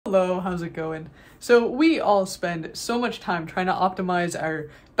Hello, how's it going? So we all spend so much time trying to optimize our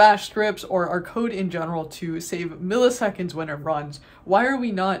bash scripts or our code in general to save milliseconds when it runs. Why are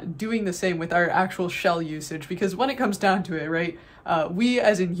we not doing the same with our actual shell usage? Because when it comes down to it, right, we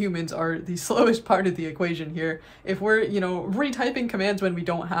as in humans are the slowest part of the equation here. If we're, retyping commands when we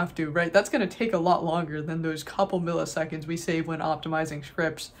don't have to, right, that's going to take a lot longer than those couple milliseconds we save when optimizing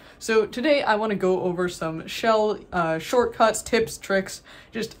scripts. So today I want to go over some shell shortcuts, tips, tricks,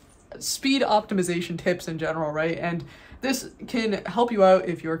 just speed optimization tips in general, right? And this can help you out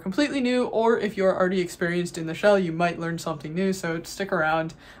if you're completely new or if you're already experienced in the shell. You might learn something new, so stick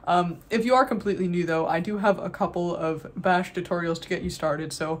around. If you are completely new though, I do have a couple of bash tutorials to get you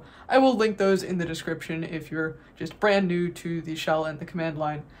started, so I will link those in the description if you're just brand new to the shell and the command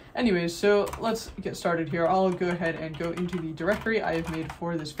line. Anyways, so let's get started here. I'll go ahead and go into the directory I have made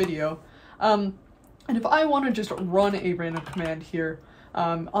for this video. And if I want to just run a random command here,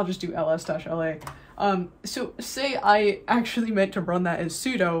 I'll just do ls-la. So say I actually meant to run that as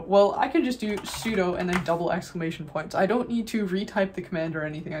sudo, well, I can just do sudo and then double exclamation points. I don't need to retype the command or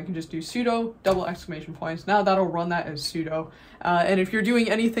anything. I can just do sudo, double exclamation points. Now that'll run that as sudo. And if you're doing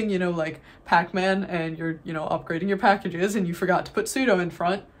anything, like Pac-Man and you're, upgrading your packages and you forgot to put sudo in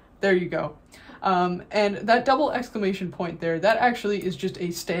front, there you go. And that double exclamation point there, that actually is just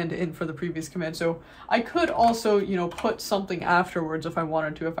a stand-in for the previous command. So I could also, put something afterwards if I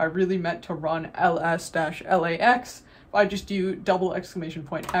wanted to. If I really meant to run ls-lax, if I just do double exclamation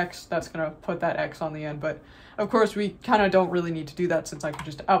point x, that's going to put that x on the end. But of course, we kind of don't really need to do that since I could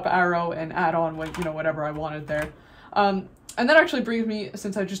just up arrow and add on what, whatever I wanted there. And that actually brings me,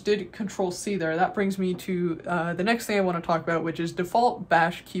 since I just did Control-C there, that brings me to the next thing I want to talk about, which is default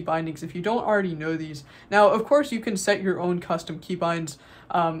bash key bindings, if you don't already know these. Now, of course, you can set your own custom keybinds,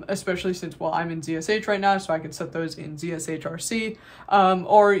 especially since, well, I'm in ZSH right now, so I can set those in ZSHRC,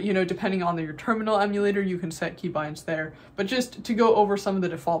 or, depending on your terminal emulator, you can set keybinds there. But just to go over some of the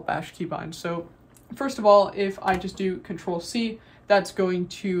default bash keybinds. So, first of all, if I just do Control-C, that's going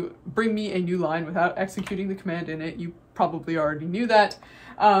to bring me a new line without executing the command in it. You probably already knew that.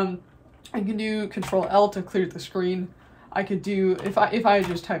 I can do Control-L to clear the screen. I could do, if I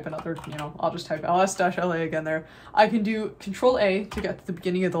just type another, I'll just type ls-la again there. I can do Control-A to get to the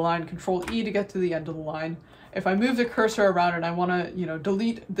beginning of the line, Control-E to get to the end of the line. If I move the cursor around and I want to,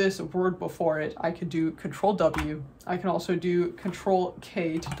 delete this word before it, I could do Control-W. I can also do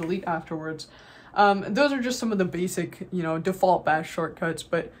Control-K to delete afterwards. Those are just some of the basic, default bash shortcuts,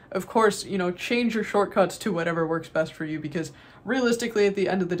 but of course, change your shortcuts to whatever works best for you, because realistically, at the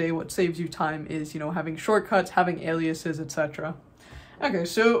end of the day, what saves you time is, having shortcuts, having aliases, etc. Okay,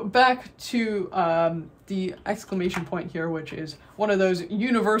 so back to the exclamation point here, which is one of those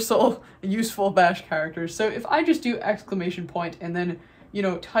universal, useful bash characters. So if I just do exclamation point and then,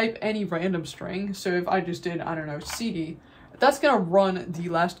 type any random string, so if I just did, I don't know, cd, that's going to run the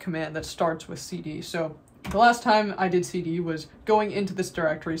last command that starts with cd. So the last time I did cd was going into this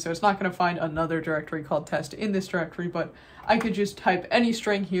directory, so it's not going to find another directory called test in this directory, but I could just type any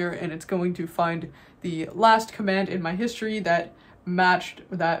string here and it's going to find the last command in my history that matched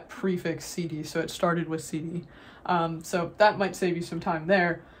that prefix cd, so it started with cd. So that might save you some time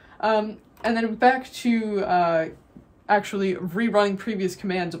there. And then back to actually rerunning previous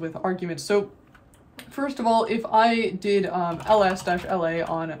commands with arguments. So first of all, if I did ls-la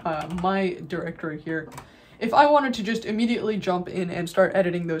on my directory here, if I wanted to just immediately jump in and start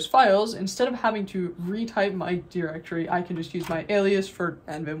editing those files, instead of having to retype my directory, I can just use my alias for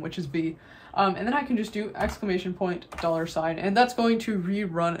nvim, which is b, and then I can just do exclamation point $, and that's going to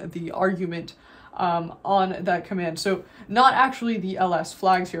rerun the argument on that command. So not actually the ls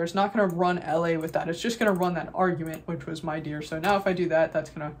flags here, it's not going to run la with that, it's just going to run that argument, which was my dir. So now if I do that, that's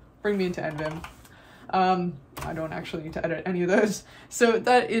going to bring me into nvim. I don't actually need to edit any of those. So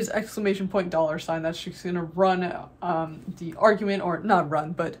that is exclamation point $. That's just going to run the argument, or not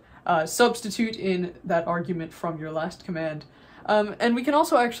run, but substitute in that argument from your last command. And we can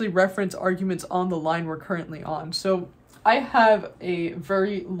also actually reference arguments on the line we're currently on. So I have a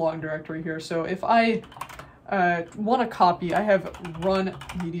very long directory here. So if I want to copy, I have run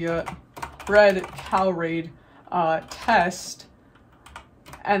media, bread, cowraid, test,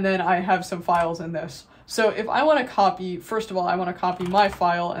 and then I have some files in this. So if I want to copy, first of all, I want to copy my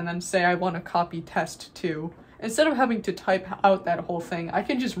file and then say I want to copy test2. Instead of having to type out that whole thing, I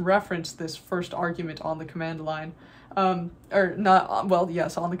can just reference this first argument on the command line. Or not, well,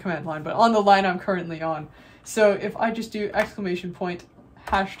 yes, on the command line, but on the line I'm currently on. So if I just do exclamation point,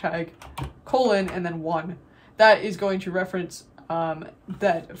 hashtag, colon, and then 1, that is going to reference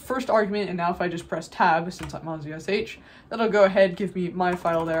that first argument, and now if I just press tab, since I'm on ZSH, that'll go ahead, give me my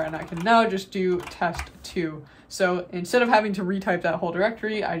file there, and I can now just do test2. So instead of having to retype that whole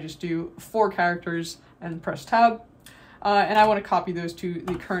directory, I just do 4 characters and press tab, and I want to copy those to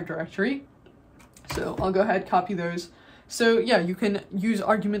the current directory. So I'll go ahead, copy those. So yeah, you can use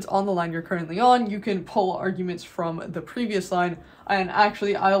arguments on the line you're currently on. You can pull arguments from the previous line, and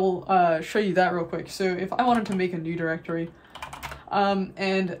actually I will show you that real quick. So if I wanted to make a new directory,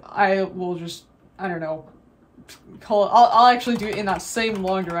 and I will just, I don't know, I'll actually do it in that same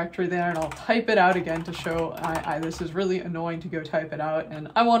long directory there, and I'll type it out again to show this is really annoying to go type it out, and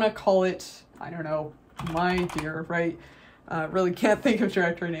I want to call it, I don't know, my dear, right? Really can't think of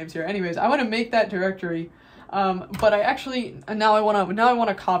directory names here. Anyways, I want to make that directory, but I actually, now I want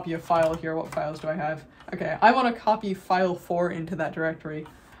to copy a file here. What files do I have? Okay, I want to copy file 4 into that directory.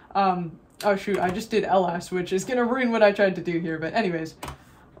 Oh shoot, I just did ls, which is gonna ruin what I tried to do here, but anyways,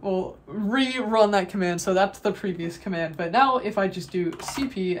 we'll rerun that command. So that's the previous command, but now if I just do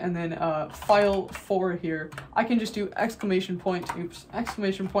cp and then file 4 here, I can just do exclamation point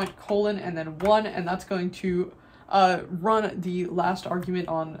colon and then 1, and that's going to run the last argument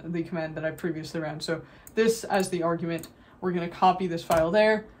on the command that I previously ran. So this as the argument, we're going to copy this file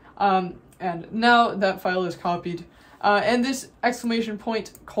there, and now that file is copied, and this exclamation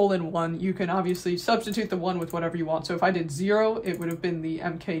point colon 1, you can obviously substitute the 1 with whatever you want. So if I did 0, it would have been the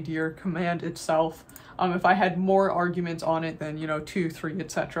mkdir command itself. If I had more arguments on it, then 2, 3,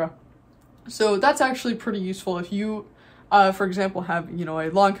 etc. So that's actually pretty useful if you, for example, have a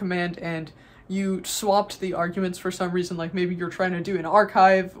long command and you swapped the arguments for some reason, like maybe you're trying to do an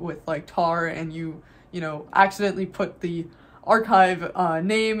archive with like tar, and you accidentally put the archive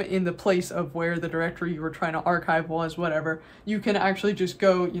name in the place of where the directory you were trying to archive was, whatever. You can actually just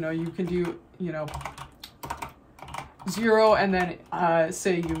go, you can do, 0 and then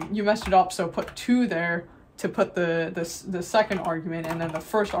say you messed it up, so put 2 there to put the second argument, and then the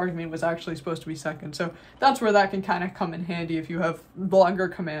first argument was actually supposed to be second. So that's where that can kind of come in handy if you have longer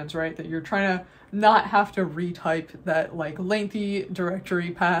commands, right? That you're trying to not have to retype that like lengthy directory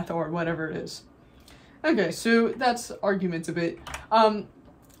path or whatever it is. Okay, so that's arguments a bit.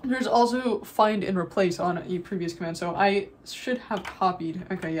 There's also find and replace on a previous command, so I should have copied.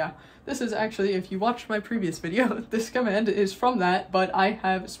 Okay, yeah. This is actually, if you watched my previous video, this command is from that, but I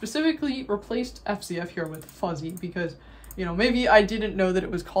have specifically replaced FCF here with fuzzy because, maybe I didn't know that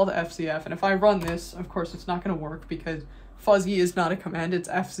it was called FCF, and if I run this, of course, it's not going to work because fuzzy is not a command, it's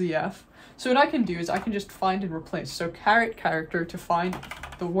FCF. So what I can do is I can just find and replace. So character to find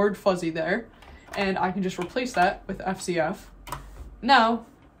the word fuzzy there, and I can just replace that with FCF. Now,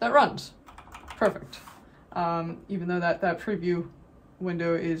 that runs. Perfect. Even though that preview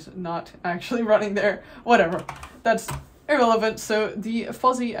window is not actually running there. Whatever. That's irrelevant. So the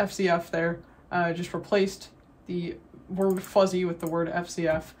fuzzy FCF there just replaced the word fuzzy with the word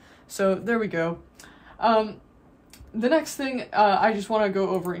FCF. So there we go. The next thing I just want to go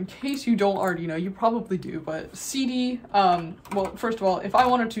over, in case you don't already know, you probably do, but cd, well, first of all, if I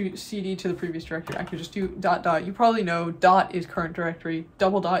wanted to cd to the previous directory, I could just do ... You probably know dot is current directory,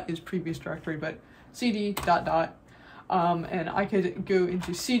 double dot is previous directory, but cd ... And I could go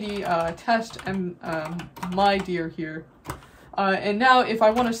into cd test and my dear here. And now if I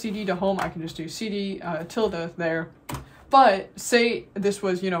want to cd to home, I can just do cd tilde there. But say this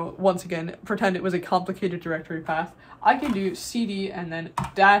was, once again, pretend it was a complicated directory path. I can do cd and then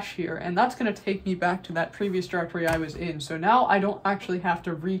dash here, and that's going to take me back to that previous directory I was in. So now I don't actually have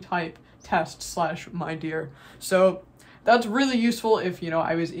to retype test/mydear. So that's really useful if,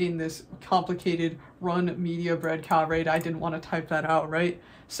 I was in this complicated run media bread raid. I didn't want to type that out, right?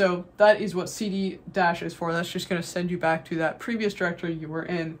 So that is what cd dash is for. That's just going to send you back to that previous directory you were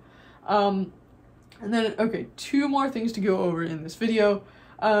in. And then, okay, 2 more things to go over in this video.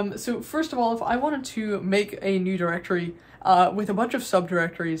 So first of all, if I wanted to make a new directory with a bunch of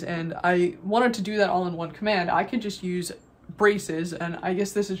subdirectories and I wanted to do that all in one command, I could just use braces, and I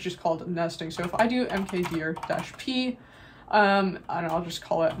guess this is just called nesting. So if I do mkdir-p, and I'll just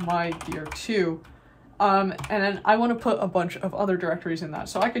call it mydir2, and then I want to put a bunch of other directories in that.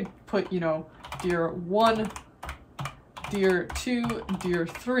 So I could put, dir1, dir2,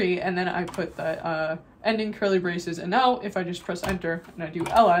 dir3, and then I put the ending curly braces, and now if I just press enter and I do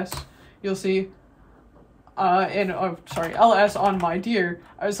ls, you'll see ls on my dear.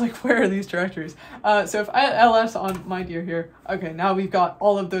 I was like, where are these directories? So if I ls on my dear here, okay, now we've got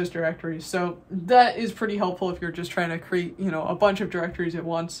all of those directories. So that is pretty helpful if you're just trying to create, a bunch of directories at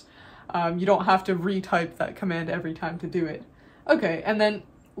once. You don't have to retype that command every time to do it. Okay, and then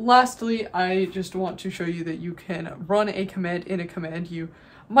lastly, I just want to show you that you can run a command in a command. You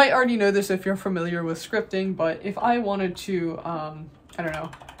might already know this if you're familiar with scripting, but if I wanted to, I don't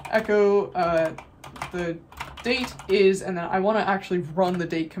know, echo the date is, and then I want to actually run the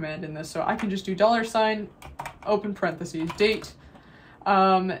date command in this, so I can just do $, open parentheses, date,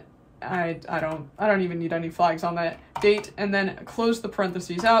 I don't even need any flags on that, date, and then close the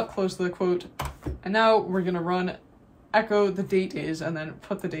parentheses out, close the quote, and now we're gonna run echo the date is, and then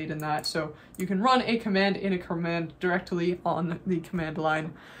put the date in that, so you can run a command in a command directly on the command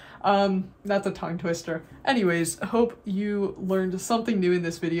line. That's a tongue twister. Anyways, hope you learned something new in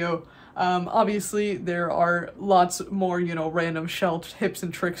this video. Obviously there are lots more, you know, random shell tips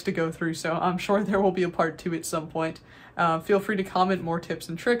and tricks to go through, so I'm sure there will be a part 2 at some point. Feel free to comment more tips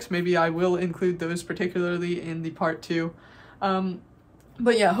and tricks. Maybe I will include those particularly in the part 2.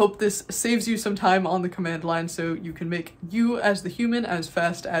 But yeah, hope this saves you some time on the command line so you can make you as the human as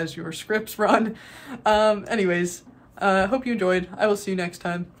fast as your scripts run. Anyways, hope you enjoyed. I will see you next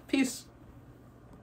time. Peace.